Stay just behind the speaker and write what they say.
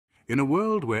In a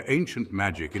world where ancient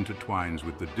magic intertwines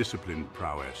with the disciplined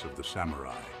prowess of the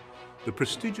samurai, the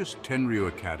prestigious Tenryu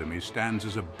Academy stands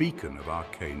as a beacon of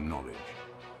arcane knowledge.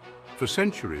 For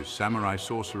centuries, samurai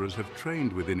sorcerers have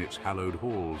trained within its hallowed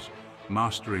halls,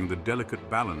 mastering the delicate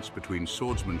balance between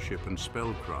swordsmanship and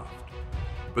spellcraft.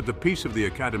 But the peace of the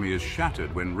academy is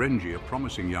shattered when Renji, a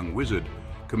promising young wizard,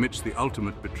 commits the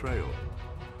ultimate betrayal.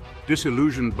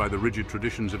 Disillusioned by the rigid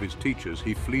traditions of his teachers,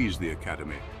 he flees the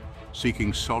academy,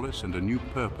 seeking solace and a new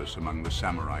purpose among the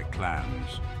samurai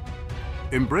clans.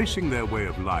 Embracing their way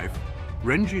of life,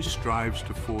 Renji strives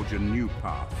to forge a new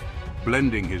path,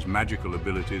 blending his magical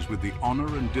abilities with the honor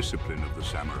and discipline of the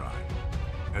samurai.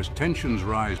 As tensions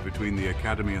rise between the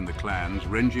academy and the clans,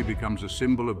 Renji becomes a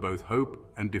symbol of both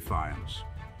hope and defiance.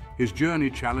 His journey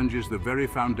challenges the very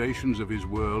foundations of his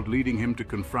world, leading him to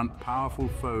confront powerful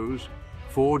foes,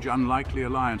 forge unlikely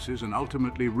alliances, and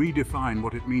ultimately redefine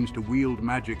what it means to wield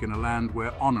magic in a land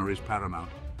where honor is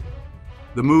paramount.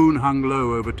 The moon hung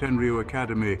low over Tenryu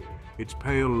Academy, its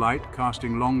pale light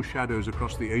casting long shadows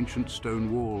across the ancient stone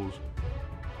walls.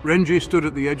 Renji stood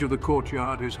at the edge of the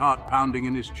courtyard, his heart pounding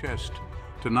in his chest.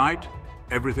 Tonight,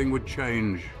 everything would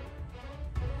change.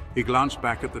 He glanced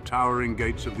back at the towering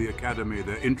gates of the academy,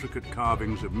 their intricate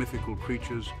carvings of mythical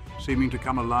creatures seeming to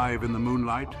come alive in the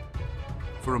moonlight.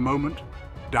 For a moment,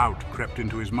 doubt crept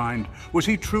into his mind. Was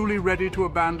he truly ready to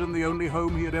abandon the only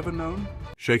home he had ever known?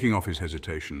 Shaking off his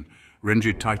hesitation,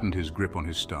 Renji tightened his grip on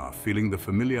his staff, feeling the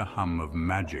familiar hum of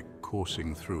magic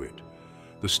coursing through it.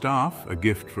 The staff, a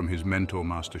gift from his mentor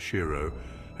Master Shiro,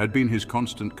 had been his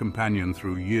constant companion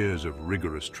through years of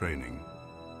rigorous training.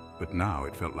 But now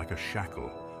it felt like a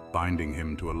shackle, binding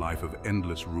him to a life of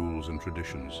endless rules and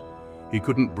traditions. He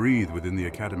couldn't breathe within the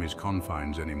academy's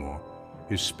confines anymore.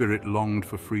 His spirit longed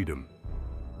for freedom.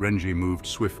 Renji moved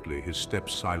swiftly, his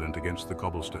steps silent against the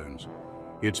cobblestones.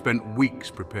 He had spent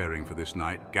weeks preparing for this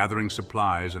night, gathering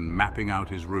supplies and mapping out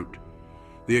his route.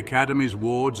 The academy's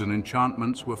wards and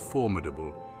enchantments were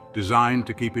formidable, designed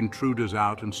to keep intruders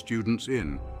out and students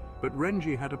in. But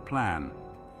Renji had a plan.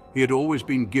 He had always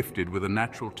been gifted with a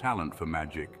natural talent for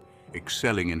magic,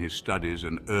 excelling in his studies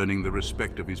and earning the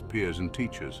respect of his peers and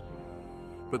teachers.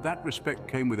 But that respect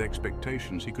came with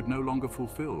expectations he could no longer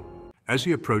fulfill. As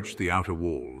he approached the outer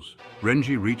walls,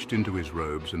 Renji reached into his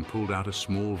robes and pulled out a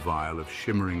small vial of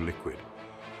shimmering liquid,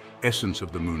 essence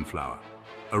of the moonflower,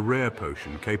 a rare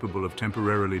potion capable of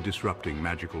temporarily disrupting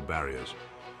magical barriers.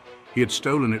 He had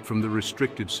stolen it from the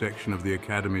restricted section of the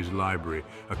academy's library,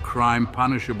 a crime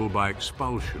punishable by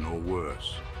expulsion or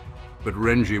worse. But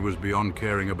Renji was beyond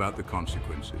caring about the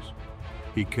consequences.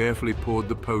 He carefully poured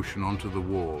the potion onto the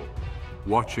wall,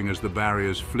 watching as the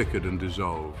barriers flickered and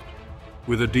dissolved.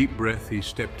 With a deep breath, he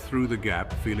stepped through the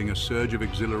gap, feeling a surge of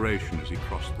exhilaration as he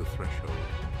crossed the threshold.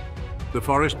 The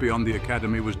forest beyond the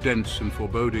academy was dense and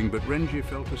foreboding, but Renji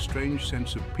felt a strange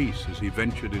sense of peace as he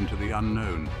ventured into the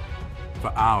unknown.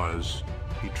 For hours,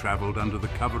 he traveled under the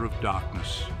cover of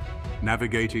darkness,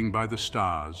 navigating by the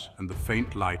stars and the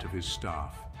faint light of his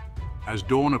staff. As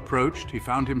dawn approached, he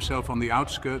found himself on the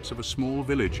outskirts of a small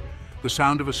village. The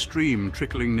sound of a stream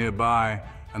trickling nearby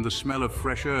and the smell of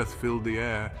fresh earth filled the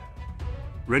air.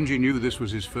 Renji knew this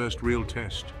was his first real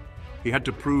test. He had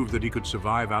to prove that he could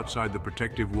survive outside the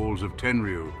protective walls of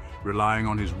Tenryu, relying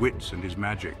on his wits and his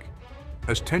magic.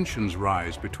 As tensions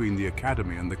rise between the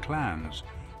academy and the clans,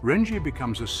 Renji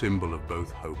becomes a symbol of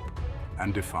both hope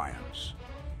and defiance.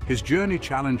 His journey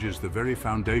challenges the very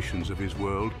foundations of his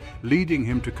world, leading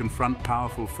him to confront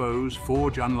powerful foes,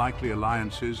 forge unlikely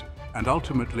alliances, and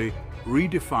ultimately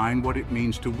redefine what it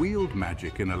means to wield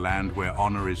magic in a land where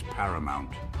honor is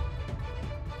paramount.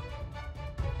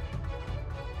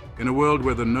 In a world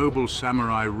where the noble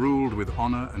samurai ruled with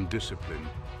honor and discipline,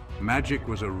 magic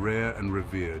was a rare and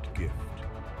revered gift.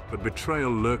 But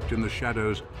betrayal lurked in the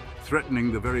shadows,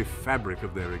 threatening the very fabric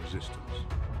of their existence.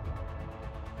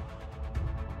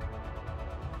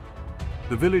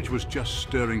 The village was just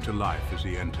stirring to life as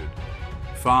he entered.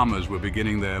 Farmers were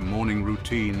beginning their morning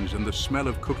routines, and the smell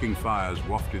of cooking fires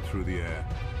wafted through the air.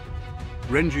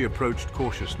 Renji approached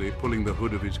cautiously, pulling the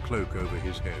hood of his cloak over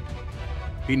his head.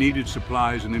 He needed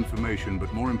supplies and information,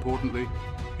 but more importantly,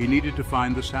 he needed to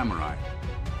find the samurai.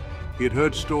 He had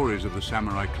heard stories of the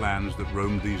samurai clans that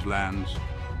roamed these lands,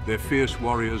 their fierce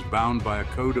warriors bound by a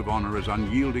code of honor as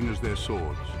unyielding as their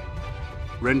swords.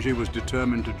 Renji was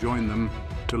determined to join them,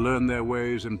 to learn their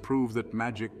ways and prove that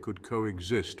magic could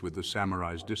coexist with the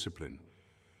samurai's discipline.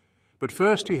 But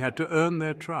first he had to earn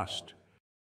their trust.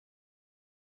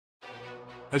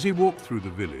 As he walked through the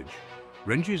village,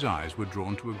 Renji's eyes were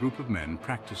drawn to a group of men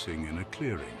practicing in a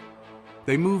clearing.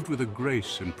 They moved with a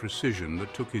grace and precision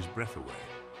that took his breath away.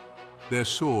 their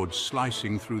swords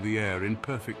slicing through the air in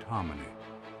perfect harmony.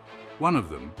 One of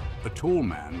them, a tall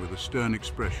man with a stern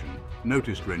expression,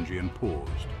 noticed Renji and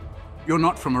paused. "You're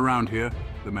not from around here,"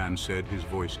 the man said, his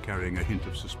voice carrying a hint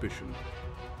of suspicion.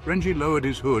 Renji lowered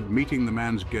his hood, meeting the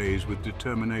man's gaze with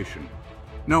determination.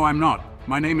 "No, I'm not.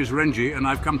 My name is Renji, and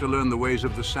I've come to learn the ways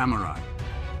of the samurai."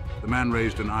 The man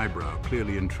raised an eyebrow,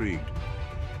 clearly intrigued.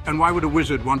 "And why would a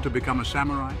wizard want to become a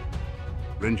samurai?"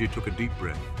 Renji took a deep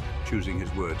breath, choosing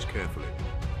his words carefully.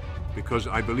 "Because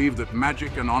I believe that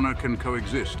magic and honor can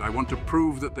coexist. I want to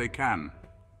prove that they can."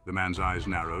 The man's eyes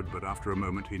narrowed, but after a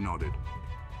moment he nodded.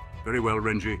 "Very well,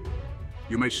 Renji.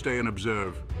 You may stay and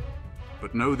observe.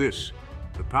 But know this,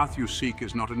 the path you seek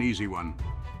is not an easy one.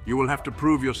 You will have to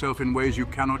prove yourself in ways you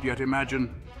cannot yet imagine."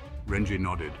 Renji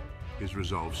nodded, his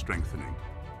resolve strengthening.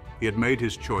 He had made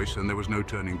his choice and there was no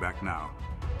turning back now.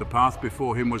 The path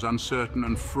before him was uncertain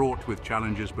and fraught with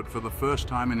challenges, but for the first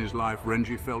time in his life,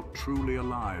 Renji felt truly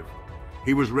alive.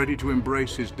 He was ready to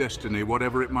embrace his destiny,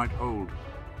 whatever it might hold.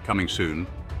 Coming soon,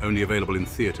 only available in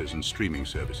theaters and streaming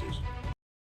services.